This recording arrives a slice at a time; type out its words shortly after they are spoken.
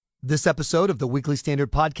This episode of the Weekly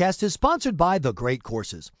Standard Podcast is sponsored by The Great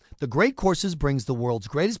Courses. The Great Courses brings the world's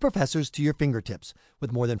greatest professors to your fingertips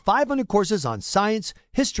with more than 500 courses on science,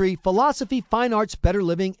 history, philosophy, fine arts, better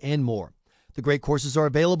living, and more. The Great Courses are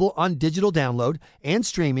available on digital download and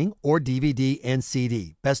streaming or DVD and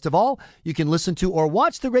CD. Best of all, you can listen to or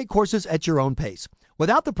watch The Great Courses at your own pace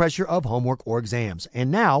without the pressure of homework or exams.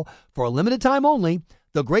 And now, for a limited time only,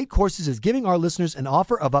 The Great Courses is giving our listeners an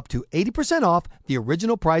offer of up to 80% off the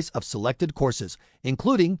original price of selected courses,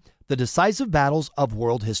 including the decisive battles of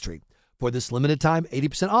world history. For this limited time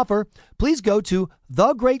 80% offer, please go to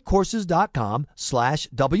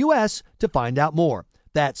thegreatcourses.com/WS to find out more.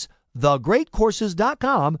 That's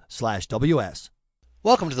thegreatcourses.com/WS.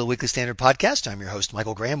 Welcome to the Weekly Standard Podcast. I'm your host,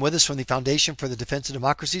 Michael Graham. With us from the Foundation for the Defense of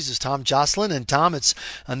Democracies is Tom JOSCELYN. And Tom, it's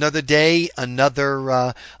another day,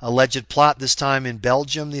 another alleged plot, this time in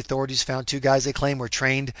Belgium. The authorities found two guys they claim were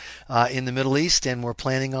trained in the Middle East and were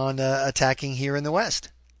planning on attacking here in the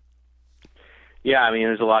West. Yeah, I mean,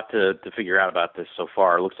 there's a lot to figure out about this so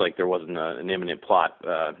far. It looks like there wasn't an imminent plot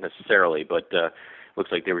necessarily, but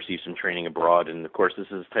looks like they received some training abroad. And, of course, this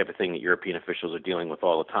is the type of thing that European officials are dealing with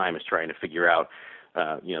all the time, is trying to figure out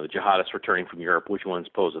the jihadists returning from Europe, which ones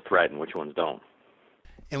pose a threat and which ones don't.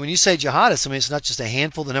 And when you say jihadists, I mean, it's not just a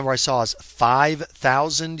handful. The number I saw is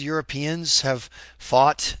 5,000 Europeans have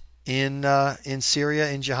fought in Syria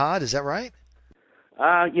in jihad. Is that right?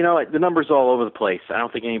 The number's all over the place. I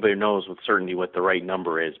don't think anybody knows with certainty what the right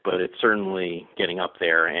number is, but it's certainly getting up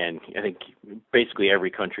there. And I think basically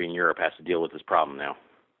every country in Europe has to deal with this problem now.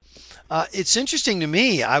 It's interesting to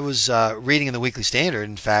me. I was reading in the Weekly Standard,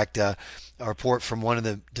 in fact, a report from one of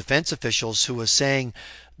the defense officials who was saying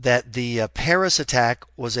that the Paris attack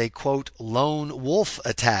was a, quote, lone wolf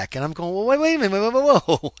attack. And I'm going, well, wait a minute,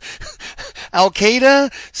 whoa.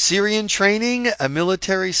 Al-Qaeda, Syrian training, a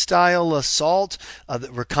military-style assault,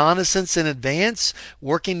 reconnaissance in advance,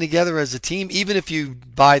 working together as a team, even if you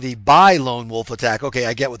buy the lone wolf attack. Okay,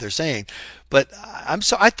 I get what they're saying. But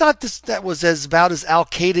I thought that was about as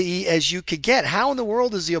Al-Qaeda-y as you could get. How in the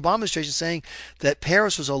world is the Obama administration saying that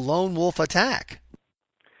Paris was a lone wolf attack?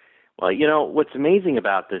 Well, what's amazing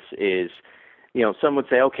about this is, some would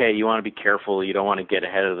say, okay, you want to be careful. You don't want to get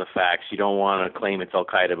ahead of the facts. You don't want to claim it's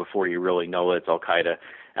Al-Qaeda before you really know it's Al-Qaeda.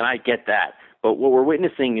 And I get that. But what we're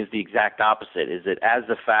witnessing is the exact opposite, is that as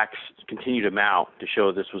the facts continue to mount to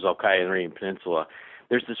show this was Al-Qaeda in the Arabian Peninsula,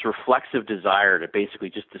 there's this reflexive desire to basically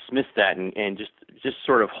just dismiss that and just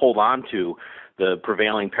sort of hold on to the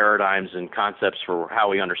prevailing paradigms and concepts for how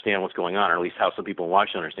we understand what's going on, or at least how some people in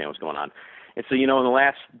Washington understand what's going on. And so, in the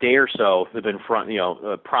last day or so, there have been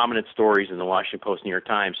prominent stories in the Washington Post, New York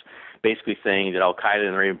Times, basically saying that Al-Qaeda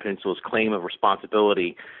in the Arabian Peninsula's claim of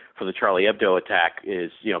responsibility for the Charlie Hebdo attack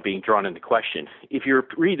is, being drawn into question. If you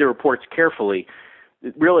read the reports carefully,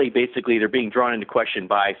 really, basically, they're being drawn into question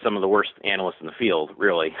by some of the worst analysts in the field,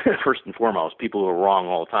 really, first and foremost, people who are wrong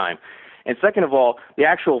all the time. And second of all, the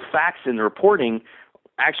actual facts in the reporting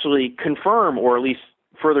actually confirm, or at least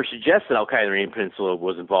further suggest, that Al-Qaeda in the Arabian Peninsula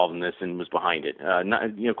was involved in this and was behind it.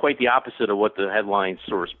 Quite the opposite of what the headlines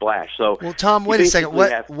sort of splash. So, well, Tom, wait a second.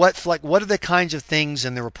 What are the kinds of things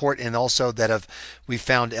in the report, and also that we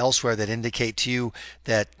found elsewhere, that indicate to you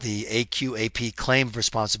that the AQAP claim of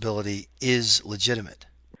responsibility is legitimate?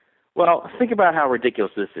 Well, think about how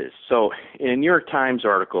ridiculous this is. So, in a New York Times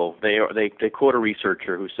article, they quote a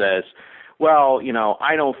researcher who says, well,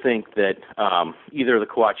 I don't think that either of the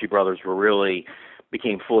Kouachi brothers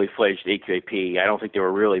became fully fledged AQAP. I don't think they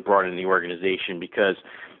were really brought into the organization because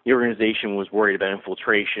the organization was worried about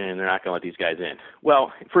infiltration and they're not going to let these guys in.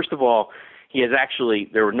 Well, first of all,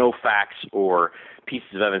 there were no facts or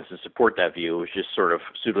pieces of evidence to support that view. It was just sort of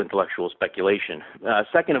pseudo-intellectual speculation.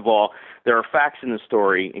 Second of all, there are facts in the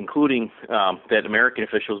story, including that American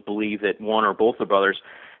officials believe that one or both of the brothers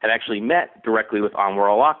had actually met directly with Anwar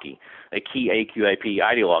al-Awlaki, a key AQAP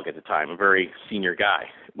ideologue at the time, a very senior guy.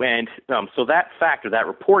 And so that fact, or that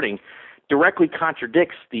reporting, directly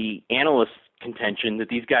contradicts the analyst's contention that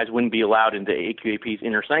these guys wouldn't be allowed into AQAP's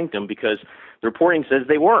inner sanctum because the reporting says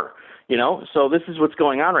they were. So this is what's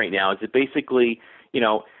going on right now, is that basically,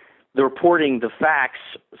 the reporting, the facts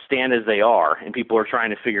stand as they are, and people are trying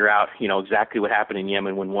to figure out, exactly what happened in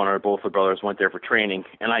Yemen when one or both of the brothers went there for training,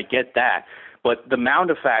 and I get that. But the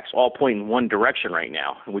mound of facts all point in one direction right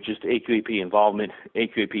now, which is AQAP involvement,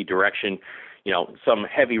 AQAP direction, some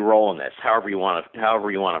heavy role in this, however you want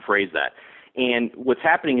to phrase that. And what's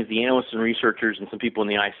happening is the analysts and researchers and some people in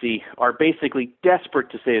the IC are basically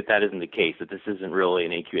desperate to say that isn't the case, that this isn't really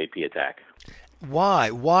an AQAP attack.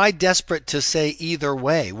 Why? Why desperate to say either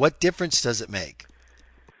way? What difference does it make?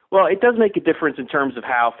 Well, it does make a difference in terms of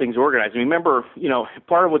how things are organized. I mean, remember,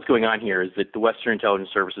 part of what's going on here is that the Western intelligence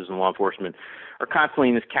services and law enforcement are constantly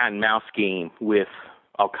in this cat and mouse game with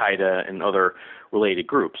Al-Qaeda and other related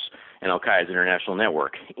groups and Al-Qaeda's international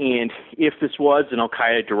network. And if this was an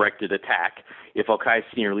Al-Qaeda directed attack, if Al-Qaeda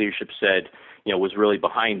senior leadership said, was really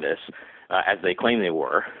behind this, as they claim they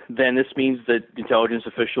were, then this means that intelligence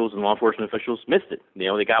officials and law enforcement officials missed it. They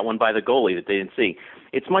got one by the goalie that they didn't see.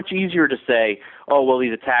 It's much easier to say, oh, well,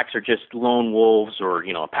 these attacks are just lone wolves or,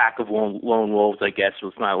 a pack of lone wolves, I guess.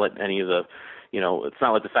 Let's not let any of the, it's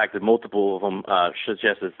not like the fact that multiple of them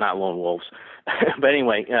suggest that it's not lone wolves. But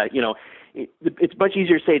anyway, it's much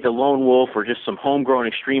easier to say it's a lone wolf or just some homegrown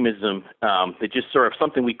extremism that just sort of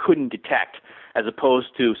something we couldn't detect, as opposed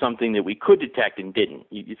to something that we could detect and didn't.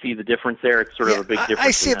 You see the difference there? It's sort of a big difference.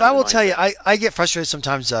 I see it, but I will tell you, I get frustrated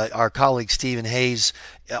sometimes. Our colleague Stephen Hayes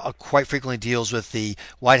quite frequently deals with the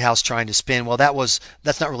White House trying to spin, well,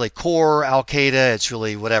 that's not really core Al-Qaeda, it's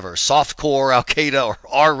really whatever, soft core Al-Qaeda or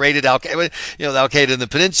R-rated Al-Qaeda, Al-Qaeda in the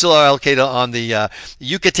peninsula, Al-Qaeda on the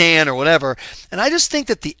Yucatan or whatever. And I just think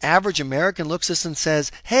that the average American looks at this and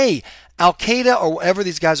says, hey, Al-Qaeda, or whatever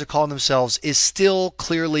these guys are calling themselves, is still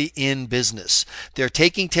clearly in business. They're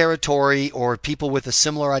taking territory, or people with a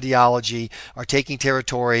similar ideology are taking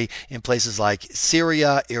territory in places like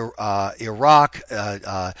Syria, Iraq,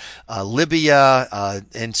 Libya.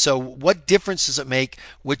 And so what difference does it make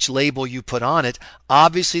which label you put on it?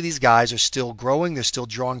 Obviously, these guys are still growing. They're still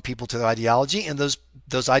drawing people to their ideology, and those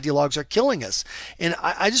ideologues are killing us. And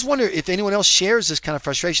I just wonder if anyone else shares this kind of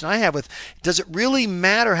frustration I have with, does it really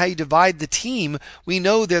matter how you divide the team? We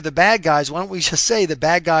know they're the bad guys. Why don't we just say the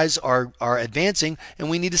bad guys are advancing and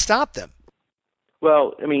we need to stop them?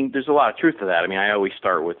 Well, I mean, there's a lot of truth to that. I mean, I always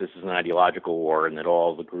start with this is an ideological war, and that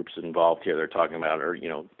all the groups involved here they're talking about are,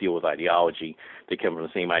 deal with ideology. They come from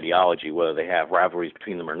the same ideology, whether they have rivalries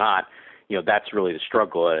between them or not. That's really the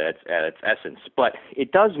struggle at its essence. But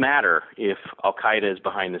it does matter if Al-Qaeda is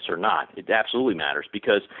behind this or not. It absolutely matters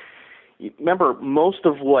because, remember, most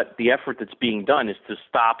of what the effort that's being done is to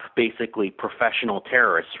stop basically professional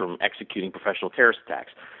terrorists from executing professional terrorist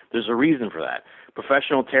attacks. There's a reason for that.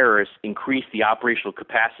 Professional terrorists increase the operational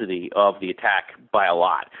capacity of the attack by a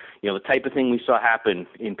lot. The type of thing we saw happen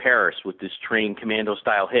in Paris with this trained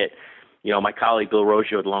commando-style hit, my colleague Bill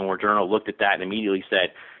Roggio at the Long War Journal looked at that and immediately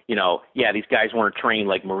said, yeah, these guys weren't trained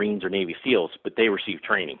like Marines or Navy SEALs, but they received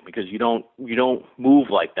training because you don't move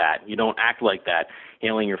like that. You don't act like that,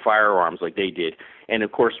 handling your firearms like they did. And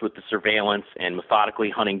of course, with the surveillance and methodically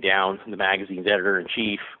hunting down the magazine's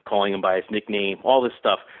editor-in-chief, calling him by his nickname, all this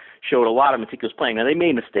stuff showed a lot of meticulous planning. Now, they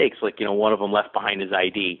made mistakes, like, one of them left behind his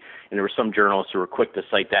ID, and there were some journalists who were quick to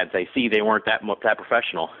cite that and say, see, they weren't that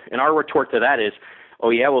professional. And our retort to that is,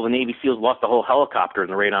 oh, yeah, well, the Navy SEALs lost the whole helicopter in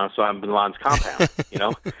the raid on Osama bin Laden's compound,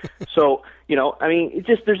 So, I mean,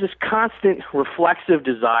 there's this constant reflexive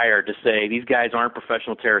desire to say these guys aren't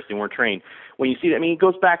professional terrorists, they weren't trained. When you see that, I mean, it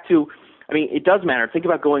goes back to, it does matter. Think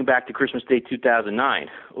about going back to Christmas Day 2009.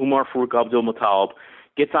 Umar Farouk Abdul-Muttalib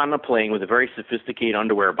gets on a plane with a very sophisticated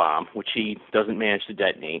underwear bomb, which he doesn't manage to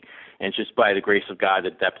detonate, and it's just by the grace of God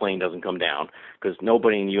that plane doesn't come down because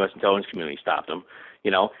nobody in the U.S. intelligence community stopped him,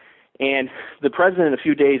 And the president, a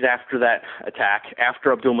few days after that attack,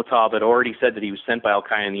 after Abdul-Muttalib had already said that he was sent by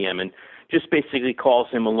Al-Qaeda in Yemen, just basically calls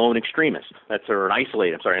him a lone extremist. An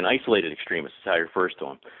isolated extremist is how he refers to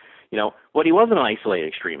him. But he wasn't an isolated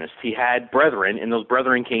extremist. He had brethren, and those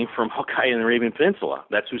brethren came from Al-Qaeda in the Arabian Peninsula.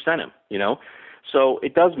 That's who sent him, So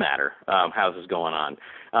it does matter how this is going on.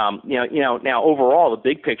 Now overall, the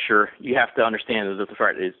big picture, you have to understand that the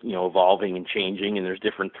threat is, evolving and changing, and there's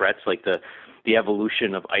different threats like the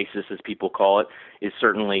evolution of ISIS, as people call it, is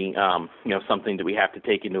certainly something that we have to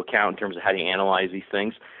take into account in terms of how you analyze these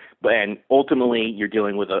things. And ultimately, you're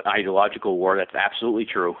dealing with an ideological war. That's absolutely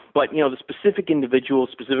true. But the specific individuals,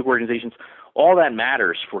 specific organizations, all that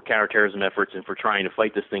matters for counterterrorism efforts and for trying to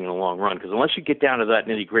fight this thing in the long run. Because unless you get down to that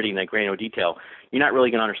nitty gritty and that granular detail, you're not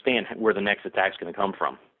really going to understand where the next attack is going to come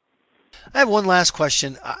from. I have one last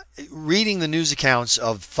question. Reading the news accounts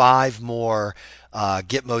of 5 more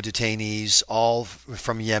Gitmo detainees, all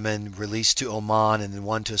from Yemen, released to Oman, and then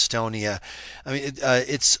one to Estonia.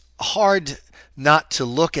 It's hard not to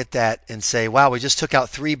look at that and say, wow, we just took out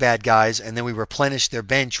 3 bad guys, and then we replenished their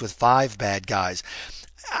bench with 5 bad guys.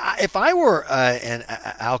 If I were an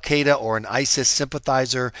Al-Qaeda or an ISIS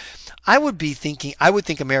sympathizer, I would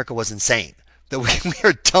think America was insane, that we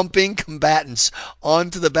are dumping combatants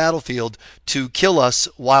onto the battlefield to kill us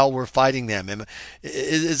while we're fighting them.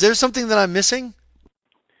 Is there something that I'm missing?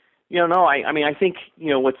 No, I mean, I think,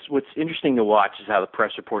 what's interesting to watch is how the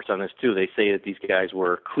press reports on this too. They say that these guys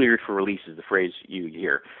were cleared for release is the phrase you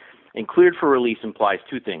hear. And cleared for release implies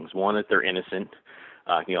two things. One, that they're innocent.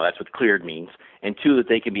 That's what cleared means. And two, that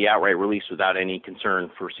they can be outright released without any concern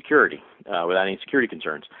for security, without any security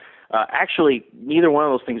concerns. Actually, neither one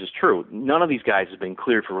of those things is true. None of these guys has been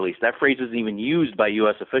cleared for release. That phrase isn't even used by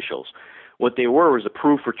U.S. officials. What they were was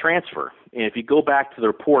approved for transfer. And if you go back to the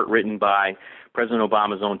report written by President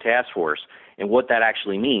Obama's own task force and what that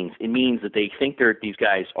actually means, it means that they think these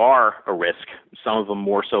guys are a risk, some of them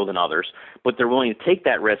more so than others, but they're willing to take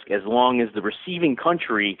that risk as long as the receiving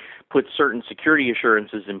country puts certain security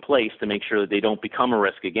assurances in place to make sure that they don't become a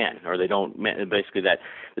risk again, or they don't, basically that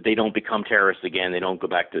they don't become terrorists again, they don't go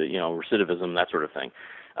back to, recidivism, that sort of thing.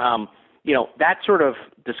 That sort of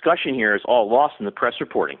discussion here is all lost in the press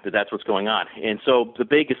reporting, that's what's going on. And so the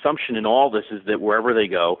big assumption in all this is that wherever they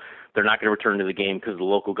go, they're not going to return to the game because the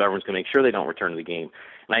local government's going to make sure they don't return to the game.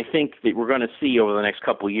 And I think that we're going to see over the next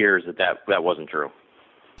couple of years that wasn't true.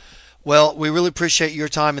 Well, we really appreciate your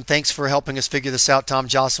time, and thanks for helping us figure this out. Tom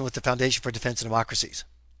JOSCELYN with the Foundation for Defense of Democracies.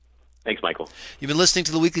 Thanks, Michael. You've been listening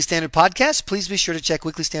to the Weekly Standard Podcast. Please be sure to check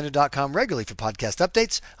weeklystandard.com regularly for podcast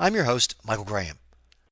updates. I'm your host, Michael Graham.